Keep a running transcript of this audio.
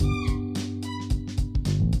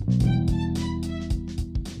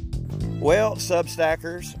Well,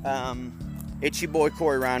 Substackers, it's your boy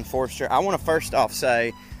Corey Ryan Forster. I want to first off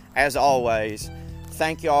say, as always,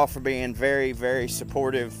 thank you all for being very, very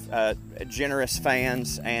supportive, generous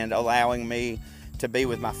fans and allowing me to be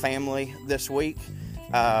with my family this week.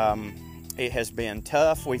 It has been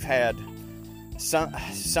tough. We've had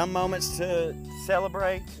some moments to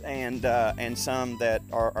celebrate and some that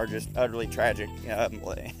are just utterly tragic.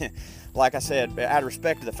 Like I said, out of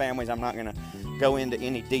respect to the families, I'm not going to go into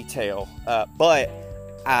any detail. But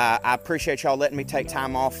I appreciate y'all letting me take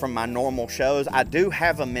time off from my normal shows. I do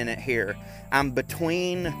have a minute here. I'm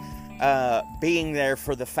between being there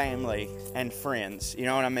for the family and friends. You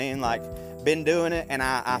know what I mean? Like, been doing it, and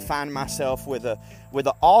I find myself with an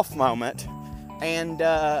off moment. And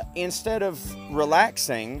instead of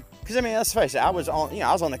relaxing, because I mean, let's face it, I was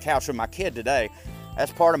on the couch with my kid today.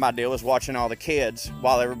 That's part of my deal, is watching all the kids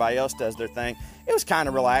while everybody else does their thing. It was kind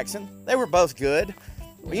of relaxing. They were both good.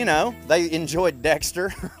 You know, they enjoyed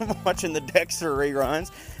Dexter, watching the Dexter reruns.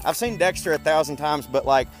 I've seen Dexter 1,000 times, but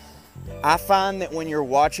like, I find that when you're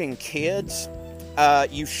watching kids,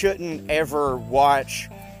 you shouldn't ever watch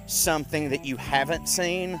something that you haven't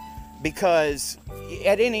seen, because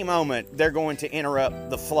at any moment they're going to interrupt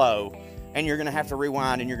the flow and you're going to have to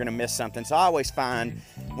rewind and you're going to miss something. So I always find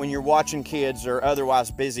when you're watching kids or otherwise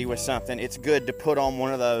busy with something, it's good to put on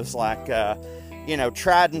one of those like,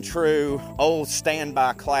 tried and true old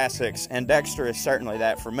standby classics, and Dexter is certainly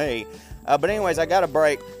that for me. But anyways, I got a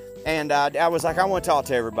break, and I was like, I want to talk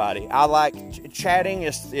to everybody. I like chatting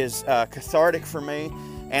is cathartic for me,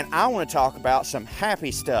 and I want to talk about some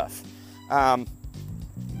happy stuff.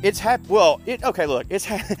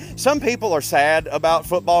 Some people are sad about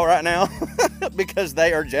football right now because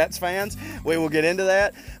they are Jets fans. We will get into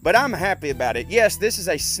that, but I'm happy about it. Yes, this is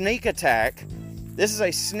a sneak attack. This is a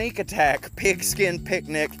sneak attack pigskin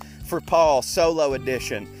picnic for Paul solo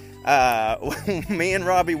edition. Me and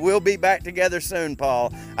Robbie will be back together soon,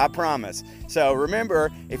 Paul. I promise. So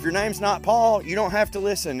remember, if your name's not Paul, you don't have to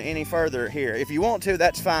listen any further here. If you want to,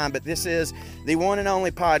 that's fine, but this is the one and only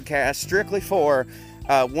podcast strictly for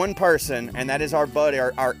one person, and that is our buddy,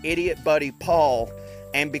 our idiot buddy Paul.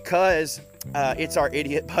 And because it's our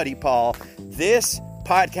idiot buddy Paul, this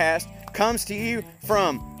podcast comes to you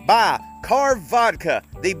by Carve Vodka,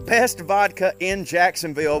 the best vodka in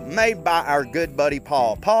Jacksonville, made by our good buddy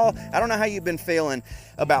Paul. Paul, I don't know how you've been feeling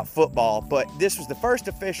about football, but this was the first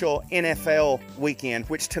official NFL weekend,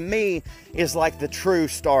 which to me is like the true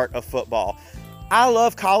start of football. I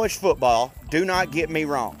love college football, do not get me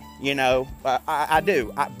wrong. You know, I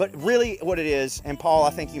do. But really what it is, and Paul,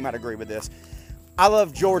 I think you might agree with this, I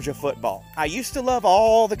love Georgia football. I used to love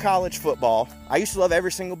all the college football. I used to love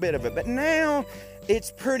every single bit of it. But now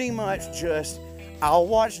it's pretty much just, I'll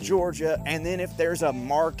watch Georgia, and then if there's a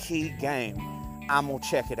marquee game, I'm going to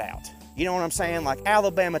check it out. You know what I'm saying? Like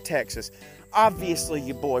Alabama, Texas. Obviously,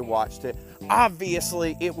 your boy watched it.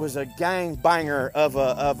 Obviously, it was a gangbanger of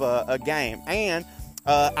a game. And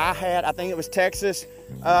I think it was Texas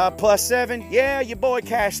 +7. Yeah, your boy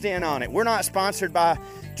cashed in on it. We're not sponsored by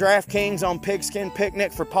DraftKings on Pigskin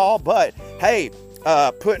Picnic for Paul, but hey,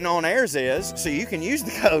 putting on airs is, so you can use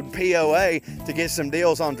the code POA to get some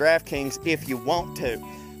deals on DraftKings if you want to.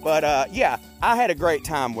 But yeah, I had a great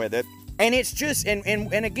time with it. And it's just, and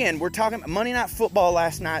again, we're talking Monday Night Football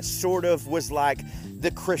last night sort of was like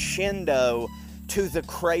the crescendo to the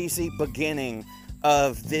crazy beginning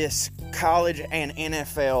of this college and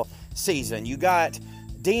NFL season. You got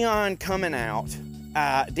Deion coming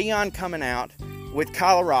out with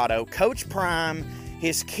Colorado, Coach Prime,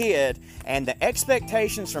 his kid, and the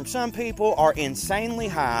expectations from some people are insanely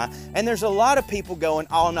high, and there's a lot of people going,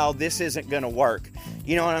 oh no, this isn't going to work.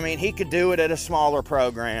 You know what I mean? He could do it at a smaller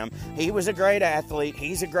program. He was a great athlete.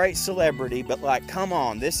 He's a great celebrity, but like, come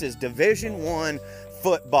on, this is Division I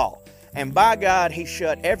football. And by God, he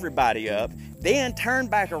shut everybody up, then turned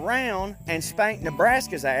back around and spanked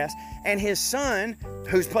Nebraska's ass, and his son,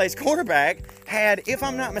 who plays quarterback, had, if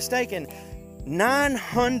I'm not mistaken,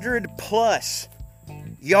 900 plus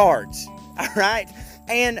yards, all right?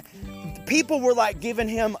 And people were like giving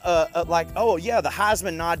him oh yeah, the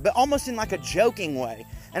Heisman nod, but almost in like a joking way.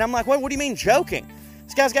 And I'm like, what do you mean joking?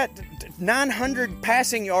 This guy's got 900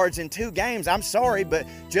 passing yards in 2 games. I'm sorry, but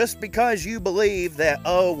just because you believe that,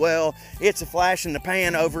 oh, well, it's a flash in the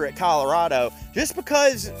pan over at Colorado, just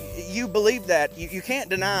because you believe that, you can't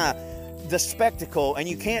deny the spectacle and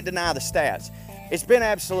you can't deny the stats. It's been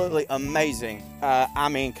absolutely amazing. I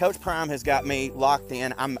mean, Coach Prime has got me locked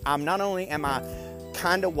in. I'm not only am I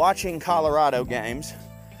kind of watching Colorado games,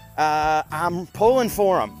 I'm pulling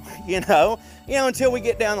for them. until we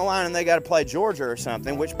get down the line and they got to play Georgia or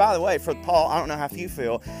something, which, by the way, for Paul, I don't know how you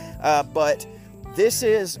feel, but this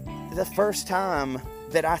is the first time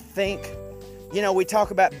that I think, we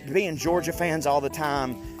talk about being Georgia fans all the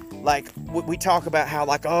time. Like, we talk about how,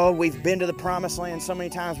 like, oh, we've been to the promised land so many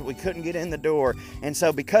times, but we couldn't get in the door. And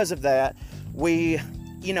so because of that, we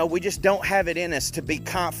just don't have it in us to be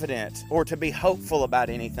confident or to be hopeful about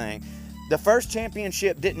anything. The first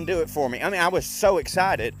championship didn't do it for me. I mean, I was so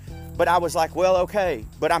excited, but I was like, well, okay,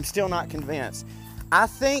 but I'm still not convinced. I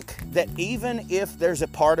think that even if there's a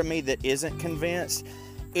part of me that isn't convinced,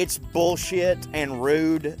 it's bullshit and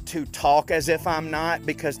rude to talk as if I'm not,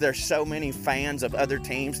 because there's so many fans of other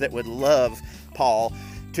teams that would love Paul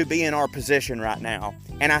to be in our position right now.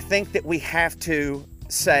 And I think that we have to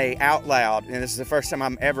say out loud, and this is the first time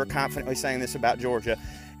I'm ever confidently saying this about Georgia,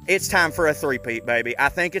 it's time for a three-peat, baby. I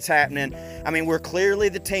think it's happening. I mean, we're clearly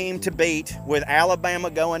the team to beat, with Alabama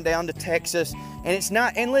going down to Texas. And it's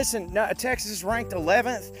not, and listen, Texas is ranked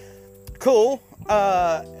 11th. Cool.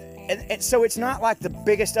 And so it's not like the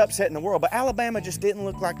biggest upset in the world, but Alabama just didn't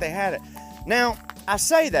look like they had it. Now, I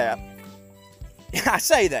say that.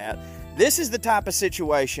 This is the type of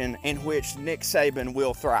situation in which Nick Saban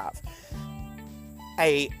will thrive.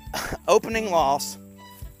 An opening loss,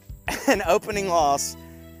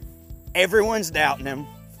 everyone's doubting him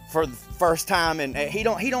for the first time, and he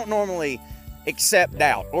don't normally accept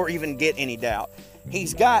doubt or even get any doubt. They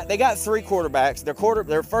got three quarterbacks.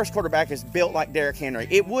 Their first quarterback is built like Derrick Henry.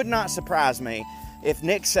 It would not surprise me if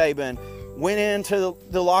Nick Saban went into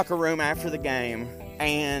the locker room after the game,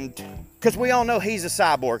 and because we all know he's a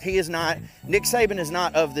cyborg. Nick Saban is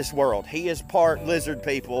not of this world. He is part lizard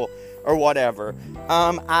people or whatever.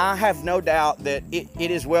 I have no doubt that it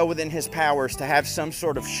is well within his powers to have some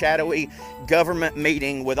sort of shadowy government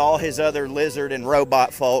meeting with all his other lizard and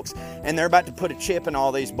robot folks, and they're about to put a chip in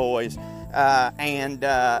all these boys. They're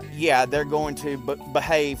going to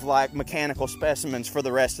behave like mechanical specimens for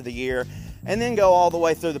the rest of the year, and then go all the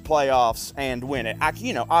way through the playoffs and win it.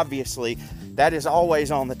 Obviously, that is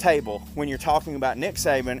always on the table when you're talking about Nick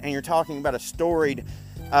Saban and you're talking about a storied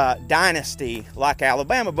dynasty like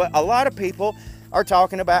Alabama. But a lot of people are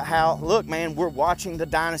talking about how, look, man, we're watching the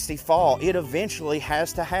dynasty fall. It eventually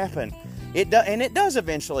has to happen. It does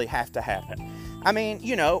eventually have to happen. I mean,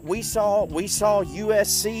 we saw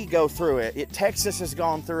USC go through it. Texas has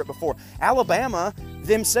gone through it before. Alabama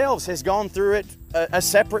themselves has gone through it a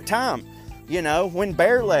separate time, when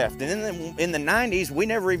Bear left. And then in the 90s, we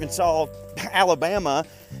never even saw Alabama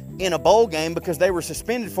in a bowl game because they were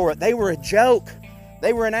suspended for it. They were a joke.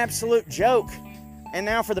 They were an absolute joke. And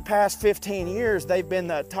now for the past 15 years, they've been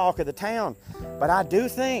the talk of the town. But I do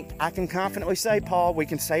think, I can confidently say, Paul, we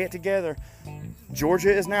can say it together,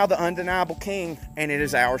 Georgia is now the undeniable king, and it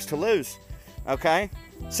is ours to lose. Okay?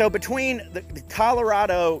 So between the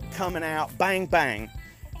Colorado coming out, bang, bang,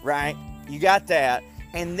 right? You got that.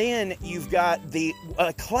 And then you've got the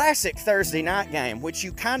classic Thursday night game, which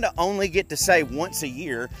you kind of only get to say once a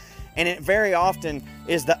year. And it very often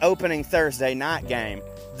is the opening Thursday night game.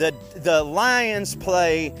 The Lions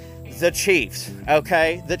play the Chiefs,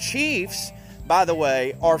 okay? The Chiefs, by the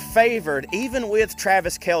way, are favored even with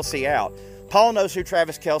Travis Kelce out. Paul knows who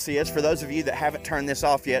Travis Kelce is. For those of you that haven't turned this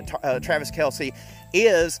off yet, Travis Kelce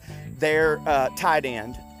is their tight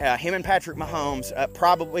end. Him and Patrick Mahomes,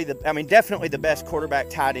 definitely the best quarterback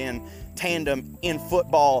tight end tandem in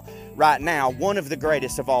football right now. One of the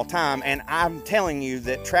greatest of all time. And I'm telling you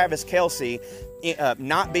that Travis Kelce,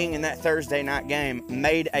 not being in that Thursday night game,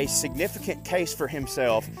 made a significant case for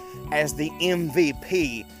himself as the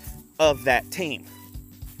MVP of that team.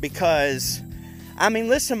 Because,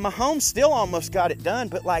 listen, Mahomes still almost got it done,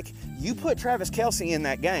 but you put Travis Kelce in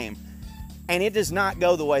that game, and it does not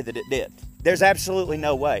go the way that it did. There's absolutely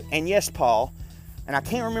no way. And yes, Paul, and I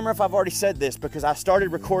can't remember if I've already said this because I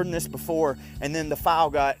started recording this before and then the file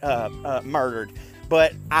got murdered.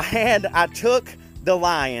 But I took the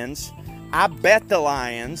Lions. I bet the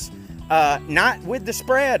Lions, not with the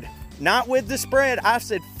spread. Not with the spread. I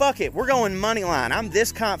said, fuck it. We're going money line. I'm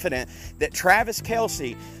this confident that Travis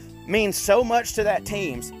Kelce means so much to that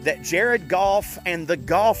team that Jared Goff and the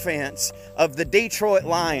Goffense of the Detroit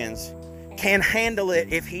Lions can handle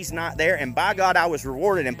it if he's not there. And by God, I was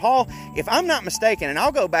rewarded. And Paul, if I'm not mistaken, and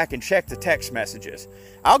I'll go back and check the text messages.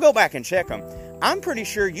 I'll go back and check them. I'm pretty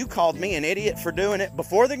sure you called me an idiot for doing it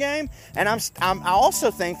before the game. And I also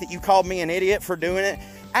think that you called me an idiot for doing it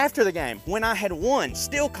after the game, when I had won,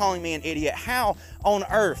 still calling me an idiot. How on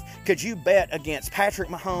earth could you bet against Patrick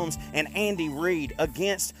Mahomes and Andy Reid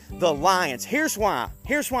against the Lions? Here's why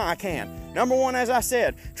I can. Number one, as I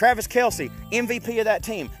said, Travis Kelce, MVP of that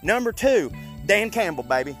team. Number two, Dan Campbell,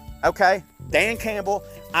 baby. Okay? Dan Campbell.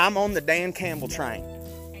 I'm on the Dan Campbell train.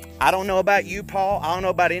 I don't know about you, Paul. I don't know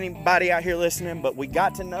about anybody out here listening, but we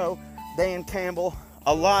got to know Dan Campbell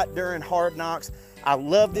a lot during Hard Knocks. I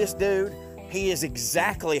love this dude. He is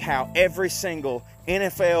exactly how every single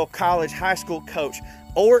NFL, college, high school coach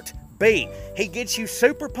ought to be. He gets you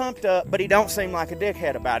super pumped up, but he don't seem like a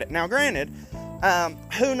dickhead about it. Now, granted,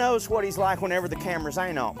 who knows what he's like whenever the cameras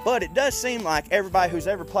ain't on. But it does seem like everybody who's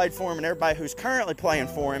ever played for him and everybody who's currently playing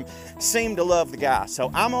for him seem to love the guy. So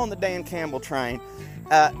I'm on the Dan Campbell train.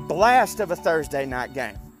 Blast of a Thursday night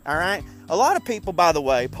game. All right? A lot of people, by the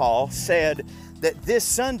way, Paul, said that this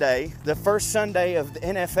Sunday, the first Sunday of the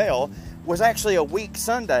NFL, was actually a weak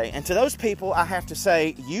Sunday. And to those people, I have to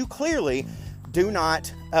say, you clearly do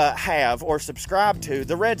not have or subscribe to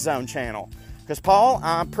the Red Zone channel. Because, Paul,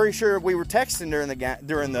 I'm pretty sure we were texting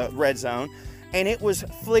during the Red Zone, and it was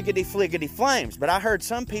fliggity flames. But I heard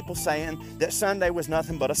some people saying that Sunday was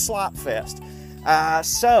nothing but a slop fest.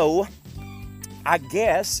 So, I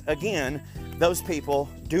guess, again, those people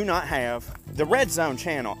do not have the Red Zone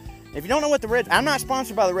channel. If you don't know what I'm not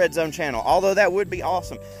sponsored by the Red Zone channel, although that would be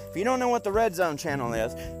awesome. If you don't know what the Red Zone channel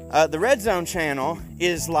is, the Red Zone channel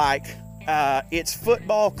is like, it's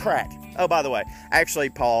football crack. Oh, by the way, actually,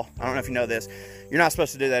 Paul, I don't know if you know this, you're not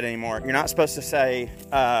supposed to do that anymore. You're not supposed to say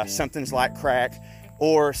something's like crack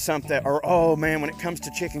or something, or, oh man, when it comes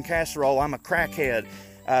to chicken casserole, I'm a crackhead.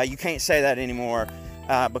 You can't say that anymore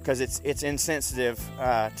because it's insensitive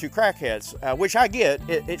to crackheads, which I get.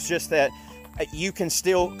 It's just that you can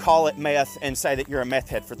still call it meth and say that you're a meth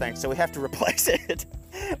head for things. So we have to replace it.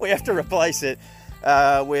 We have to replace it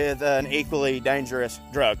with an equally dangerous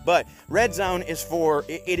drug. But Red Zone is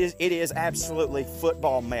it is absolutely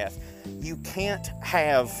football meth. You can't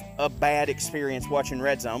have a bad experience watching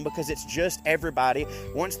Red Zone because it's just everybody.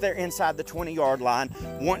 Once they're inside the 20-yard line,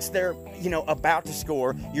 once they're about to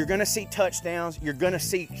score, you're going to see touchdowns. You're going to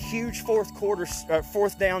see huge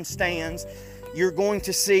fourth down stands. You're going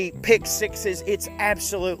to see pick sixes. It's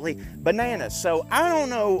absolutely bananas. So I don't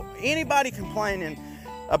know anybody complaining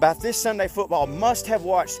about this Sunday football must have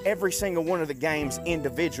watched every single one of the games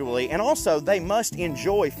individually, and also they must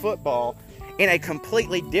enjoy football in a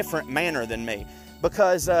completely different manner than me,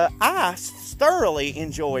 because I thoroughly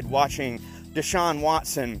enjoyed watching Deshaun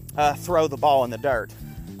Watson throw the ball in the dirt.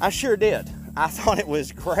 I sure did. I thought it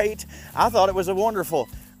was great. I thought it was a wonderful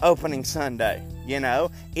opening Sunday.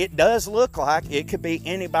 It does look like it could be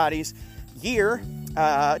anybody's year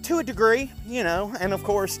to a degree, and of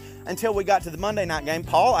course, until we got to the Monday night game,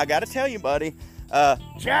 Paul, I got to tell you, buddy,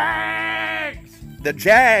 Jags! The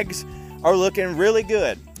Jags are looking really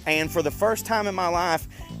good. And for the first time in my life,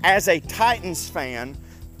 as a Titans fan,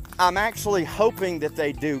 I'm actually hoping that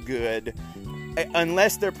they do good,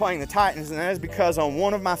 unless they're playing the Titans, and that is because on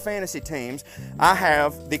one of my fantasy teams, I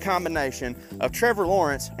have the combination of Trevor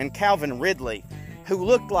Lawrence and Calvin Ridley, who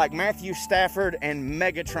looked like Matthew Stafford and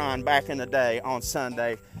Megatron back in the day on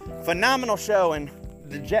Sunday. Phenomenal showing.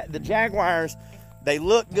 The Jaguars, they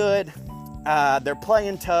look good. They're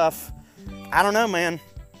playing tough. I don't know, man.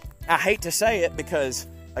 I hate to say it because,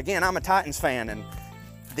 again, I'm a Titans fan, and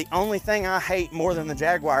the only thing I hate more than the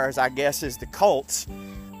Jaguars, I guess, is the Colts.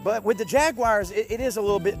 But with the Jaguars, it is a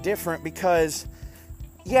little bit different because,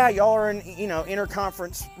 yeah, y'all are an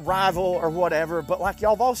interconference rival or whatever, but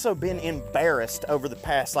y'all have also been embarrassed over the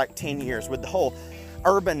past 10 years with the whole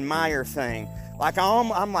Urban Meyer thing.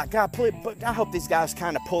 I'm like, God, please, but I hope these guys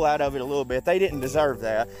kind of pull out of it a little bit. They didn't deserve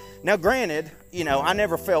that. Now, granted, I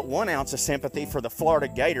never felt 1 ounce of sympathy for the Florida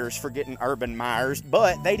Gators for getting Urban Meyers,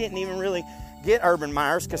 but they didn't even really get Urban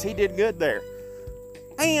Meyers because he did good there.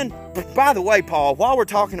 And, by the way, Paul, while we're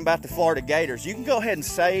talking about the Florida Gators, you can go ahead and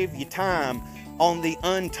save your time on the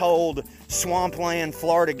untold Swampland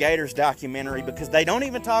Florida Gators documentary, because they don't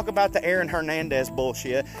even talk about the Aaron Hernandez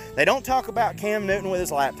bullshit. They don't talk about Cam Newton with his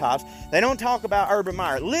laptops. They don't talk about Urban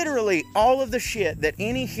Meyer. Literally all of the shit that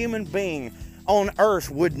any human being on earth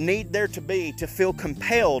would need there to be to feel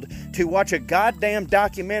compelled to watch a goddamn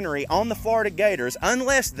documentary on the Florida Gators,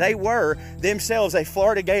 unless they were themselves a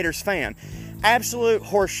Florida Gators fan. Absolute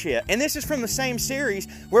horseshit. And this is from the same series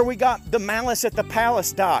where we got the Malice at the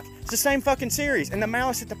Palace doc. It's the same fucking series. And the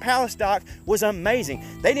Malice at the Palace doc was amazing.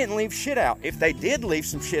 They didn't leave shit out. If they did leave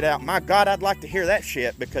some shit out, my God, I'd like to hear that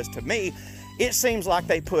shit, because to me, it seems like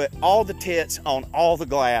they put all the tits on all the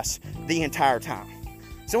glass the entire time.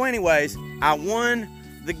 So anyways, I won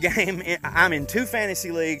the game. I'm in 2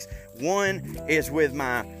 fantasy leagues. One is with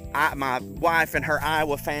my wife and her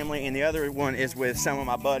Iowa family, and the other one is with some of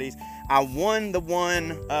my buddies. I won the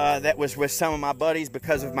one that was with some of my buddies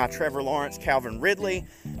because of my Trevor Lawrence, Calvin Ridley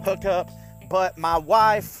hookup. but my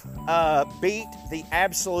wife beat the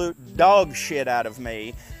absolute dog shit out of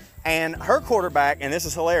me. And her quarterback, and this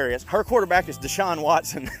is hilarious, her quarterback is Deshaun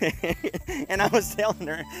Watson. And I was telling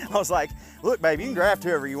her, I was like, look, babe, you can draft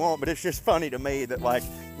whoever you want, but it's just funny to me that, like,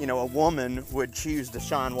 you know, a woman would choose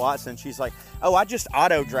Deshaun Watson. She's like, oh, I just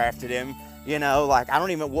auto-drafted him. You know, like, I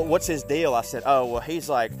don't even, what's his deal? I said, oh, well, he's,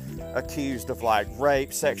 like, accused of, like,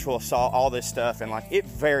 rape, sexual assault, all this stuff. And, like, it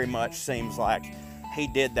very much seems like he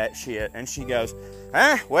did that shit. And she goes,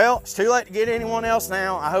 well, it's too late to get anyone else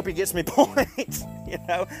now. I hope he gets me points, you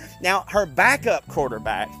know. Now, her backup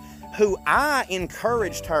quarterback, who I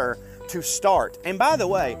encouraged her to start. And by the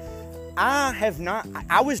way,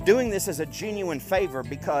 I was doing this as a genuine favor,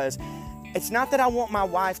 because it's not that I want my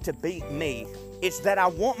wife to beat me. It's that I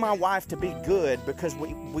want my wife to be good, because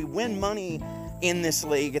we win money in this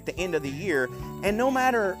league at the end of the year, and no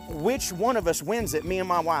matter which one of us wins it, me and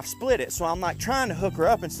my wife split it. So I'm like trying to hook her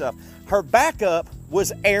up and stuff. Her backup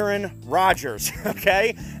was Aaron Rodgers,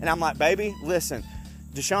 okay? And I'm like, baby, listen,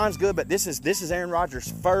 Deshaun's good, but this is Aaron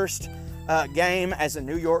Rodgers' first game as a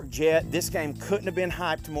New York Jet. This game couldn't have been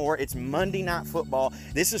hyped more. It's Monday Night Football.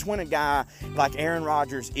 This is when a guy like Aaron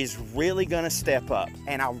Rodgers is really going to step up,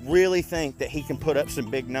 and I really think that he can put up some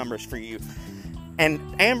big numbers for you. And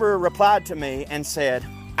Amber replied to me and said,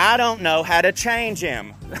 I don't know how to change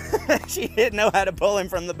him. She didn't know how to pull him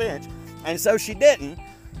from the bench. And so she didn't.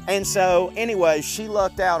 And so, anyway, she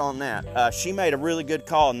lucked out on that. She made a really good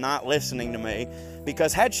call not listening to me,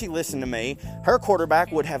 because had she listened to me, her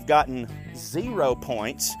quarterback would have gotten 0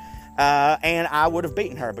 points, and I would have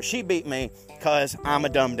beaten her. But she beat me because I'm a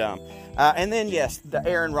dum-dum. And then, yes, the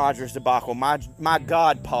Aaron Rodgers debacle. My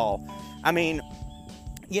God, Paul. I mean,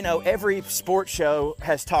 you know, every sports show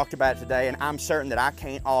has talked about it today, and I'm certain that I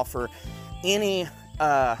can't offer any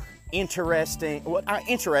interesting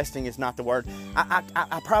is not the word.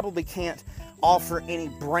 I probably can't offer any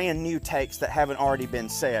brand new takes that haven't already been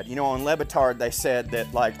said. You know, on Levitard, they said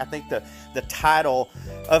that, like, I think the title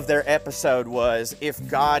of their episode was If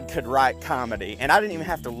God Could Write Comedy. And I didn't even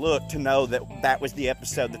have to look to know that was the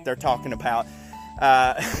episode that they're talking about.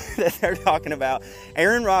 That they're talking about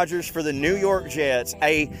Aaron Rodgers for the New York Jets,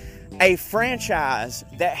 a franchise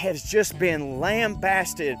that has just been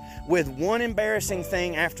lambasted with one embarrassing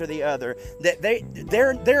thing after the other. That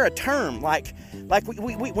they're a term like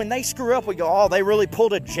we when they screw up, we go, oh, they really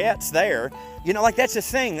pulled a Jets there. You know, like, that's a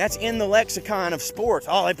thing. That's in the lexicon of sports.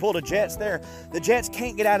 Oh, they pulled a Jets there. The Jets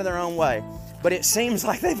can't get out of their own way, but it seems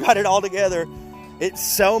like they've got it all together. It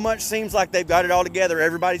so much seems like they've got it all together.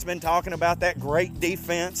 Everybody's been talking about that great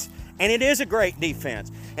defense, and it is a great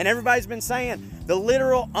defense. And everybody's been saying the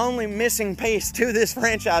literal only missing piece to this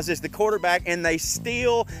franchise is the quarterback, and they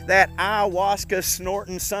steal that ayahuasca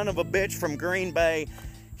snorting son of a bitch from Green Bay.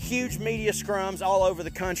 Huge media scrums all over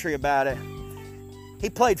the country about it.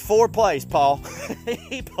 He played 4 plays, Paul.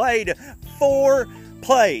 He played 4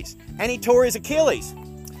 plays, and he tore his Achilles.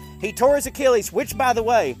 He tore his Achilles, which, by the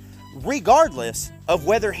way, regardless of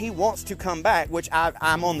whether he wants to come back, which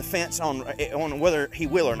I'm on the fence on whether he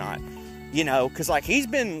will or not, you know, because, like, he's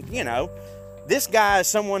been, you know, this guy is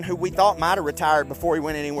someone who we thought might have retired before he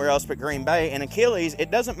went anywhere else but Green Bay. And Achilles,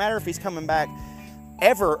 it doesn't matter if he's coming back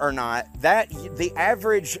ever or not, that the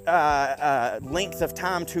average length of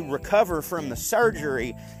time to recover from the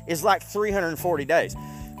surgery is like 340 days.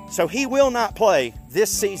 So he will not play this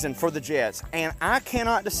season for the Jets. And I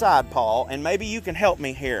cannot decide, Paul, and maybe you can help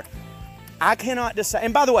me here. I cannot decide.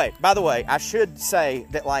 And by the way, I should say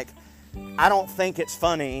that, like, I don't think it's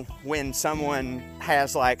funny when someone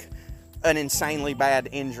has, like, an insanely bad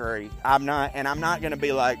injury. I'm not going to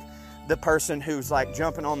be like the person who's, like,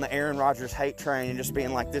 jumping on the Aaron Rodgers hate train and just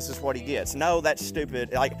being like, this is what he gets. No, that's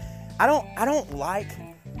stupid. Like, I don't like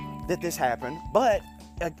that this happened, but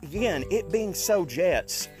again, it being so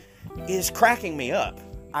Jets is cracking me up.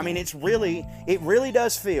 I mean, it really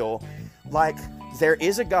does feel like there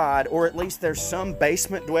is a God, or at least there's some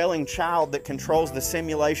basement-dwelling child that controls the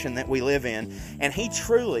simulation that we live in, and he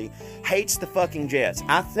truly hates the fucking Jets.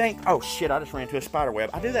 I think, oh shit, I just ran into a spider web.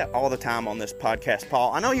 I do that all the time on this podcast,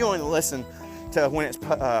 Paul. I know you only listen to when it's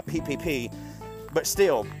PPP, but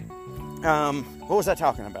still, what was I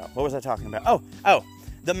talking about? Oh,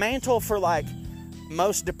 the mantle for, like,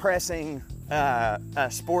 most depressing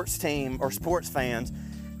sports team or sports fans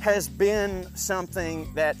has been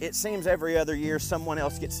something that it seems every other year someone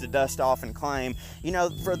else gets to dust off and claim. You know,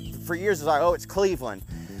 for years it's like, oh, it's Cleveland.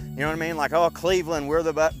 You know what I mean? Like, oh, Cleveland, we're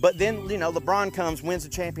the but then, you know, LeBron comes, wins the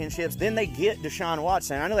championships, then they get Deshaun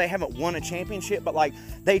Watson. I know they haven't won a championship, but, like,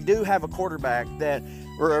 they do have a quarterback that,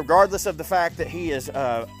 regardless of the fact that he is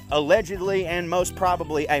allegedly and most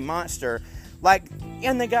probably a monster, like,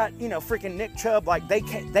 And they got, freaking Nick Chubb. Like, they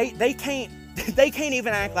can't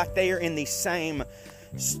even act like they are in the same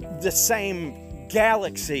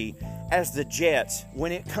galaxy as the Jets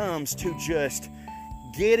when it comes to just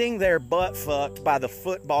getting their butt fucked by the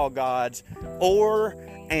football gods or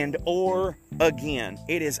again.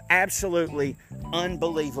 It is absolutely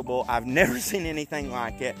unbelievable. I've never seen anything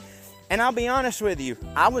like it. And I'll be honest with you,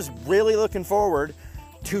 I was really looking forward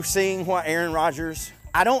to seeing what Aaron Rodgers...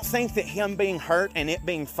 I don't think that him being hurt and it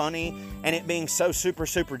being funny and it being so super,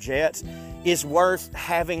 super Jets is worth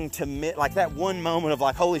having to miss, like that one moment of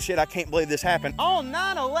like, holy shit, I can't believe this happened. Oh,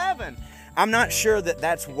 9/11. I'm not sure that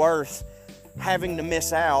that's worth having to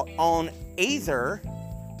miss out on either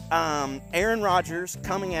Aaron Rodgers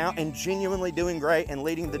coming out and genuinely doing great and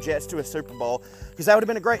leading the Jets to a Super Bowl, because that would have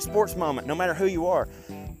been a great sports moment, no matter who you are.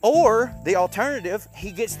 Or the alternative,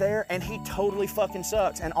 he gets there and he totally fucking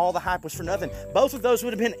sucks and all the hype was for nothing. Both of those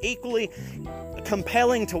would have been equally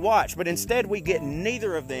compelling to watch, but instead we get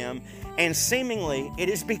neither of them, and seemingly it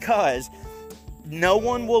is because no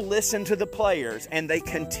one will listen to the players and they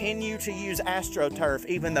continue to use AstroTurf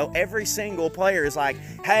even though every single player is like,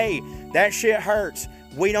 hey, that shit hurts,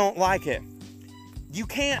 we don't like it. You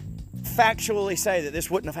can't factually say that this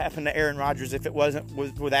wouldn't have happened to Aaron Rodgers if it wasn't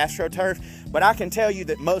with AstroTurf, but I can tell you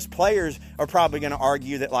that most players are probably going to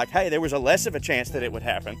argue that, like, hey, there was a less of a chance that it would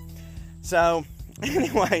happen. So,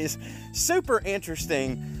 anyways, super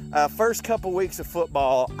interesting first couple weeks of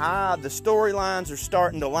football. The storylines are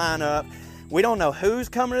starting to line up. We don't know who's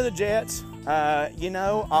coming to the Jets. As you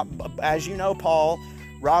know, Paul,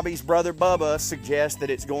 Robbie's brother Bubba suggests that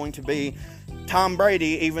it's going to be Tom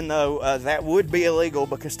Brady, even though that would be illegal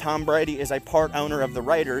because Tom Brady is a part owner of the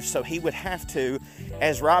Raiders, so he would have to,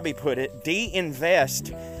 as Robbie put it,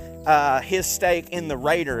 de-invest his stake in the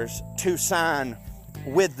Raiders to sign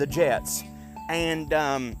with the Jets. And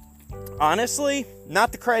honestly,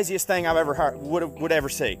 not the craziest thing I've ever heard, would ever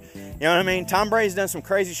see. You know what I mean? Tom Brady's done some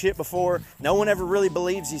crazy shit before. No one ever really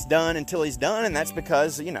believes he's done until he's done, and that's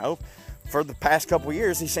because, for the past couple of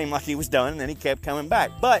years, he seemed like he was done, and then he kept coming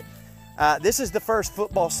back. But this is the first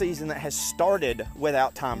football season that has started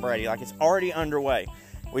without Tom Brady. Like, it's already underway.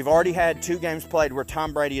 We've already had 2 games played where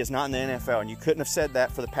Tom Brady is not in the NFL, and you couldn't have said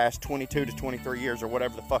that for the past 22 to 23 years or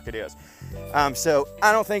whatever the fuck it is. So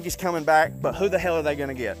I don't think he's coming back, but who the hell are they going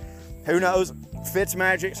to get? Who knows?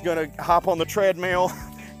 Fitzmagic's going to hop on the treadmill,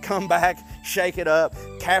 come back, shake it up.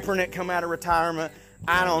 Kaepernick come out of retirement.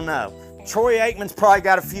 I don't know. Troy Aikman's probably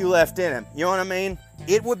got a few left in him. You know what I mean?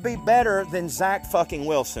 It would be better than Zach fucking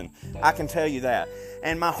Wilson. I can tell you that.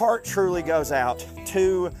 And my heart truly goes out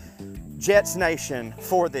to Jets Nation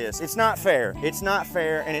for this. It's not fair. It's not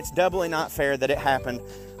fair, and it's doubly not fair that it happened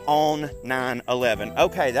on 9/11.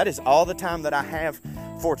 Okay, that is all the time that I have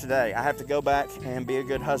for today. I have to go back and be a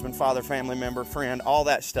good husband, father, family member, friend, all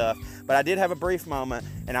that stuff. But I did have a brief moment,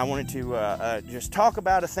 and I wanted to just talk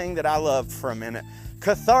about a thing that I loved for a minute.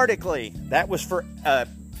 Cathartically, that was for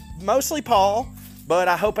mostly Paul, but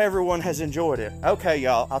I hope everyone has enjoyed it. Okay,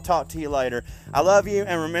 y'all, I'll talk to you later. I love you,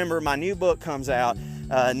 and remember, my new book comes out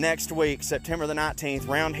next week, September the 19th,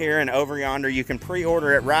 Round Here and Over Yonder. You can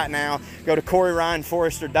pre-order it right now. Go to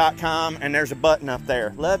CoreyRyanForrester.com, and there's a button up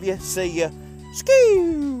there. Love you. See ya.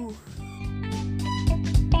 Skee!